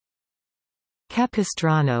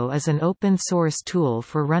Capistrano is an open-source tool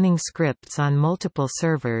for running scripts on multiple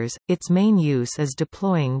servers. Its main use is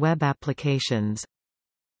deploying web applications.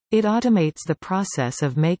 It automates the process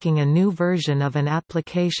of making a new version of an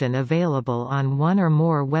application available on one or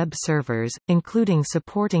more web servers, including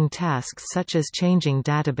supporting tasks such as changing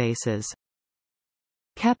databases.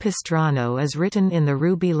 Capistrano is written in the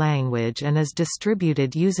Ruby language and is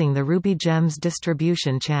distributed using the RubyGems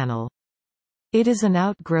distribution channel. It is an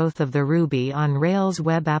outgrowth of the Ruby on Rails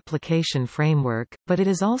web application framework, but it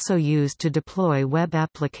is also used to deploy web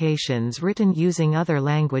applications written using other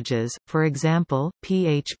languages, for example,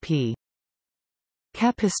 PHP.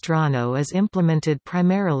 Capistrano is implemented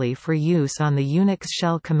primarily for use on the Unix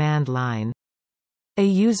shell command line. A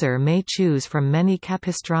user may choose from many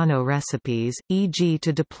Capistrano recipes, e.g.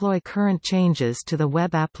 to deploy current changes to the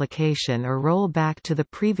web application or roll back to the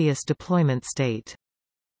previous deployment state.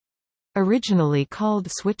 Originally called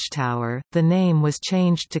Switchtower, the name was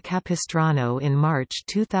changed to Capistrano in March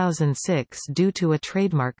 2006 due to a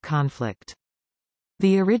trademark conflict.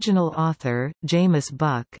 The original author, James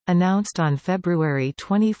Buck, announced on February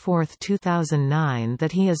 24, 2009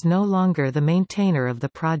 that he is no longer the maintainer of the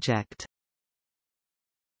project.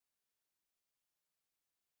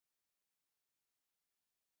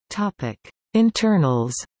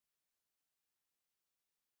 Internals.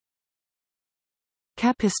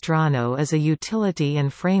 Capistrano is a utility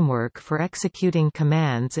and framework for executing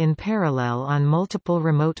commands in parallel on multiple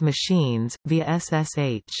remote machines, via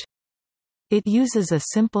SSH. It uses a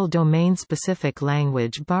simple domain-specific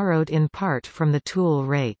language borrowed in part from the tool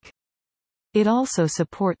Rake. It also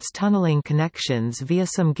supports tunneling connections via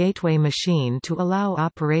some gateway machine to allow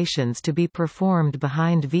operations to be performed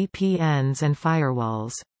behind VPNs and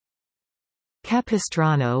firewalls.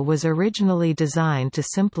 Capistrano was originally designed to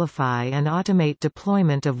simplify and automate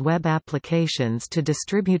deployment of web applications to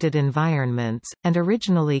distributed environments, and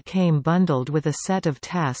originally came bundled with a set of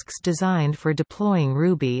tasks designed for deploying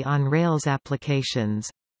Ruby on Rails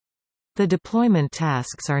applications. The deployment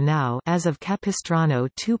tasks are now, as of Capistrano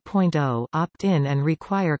 2.0, opt-in and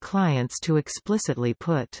require clients to explicitly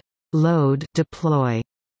put load deploy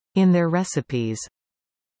in their recipes.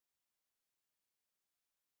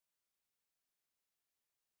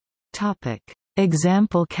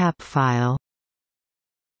 Example Capfile.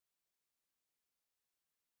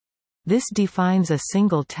 This defines a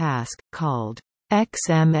single task, called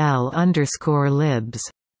XML_libs,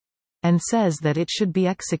 and says that it should be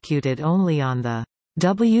executed only on the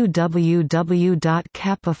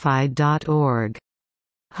www.capify.org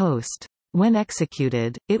host. When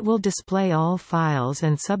executed, it will display all files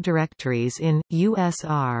and subdirectories in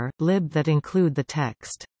usr.lib that include the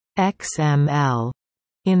text XML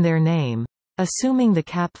in their name. Assuming the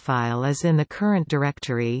cap file is in the current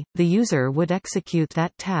directory, the user would execute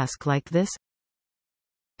that task like this: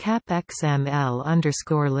 cap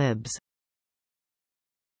xml_libs.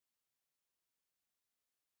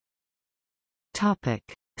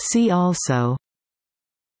 See also: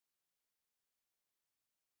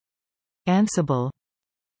 Ansible,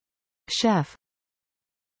 Chef,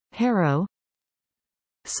 Haro,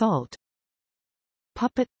 Salt,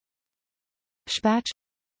 Puppet, Spatch.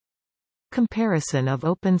 Comparison of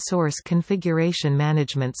open-source configuration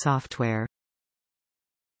management software.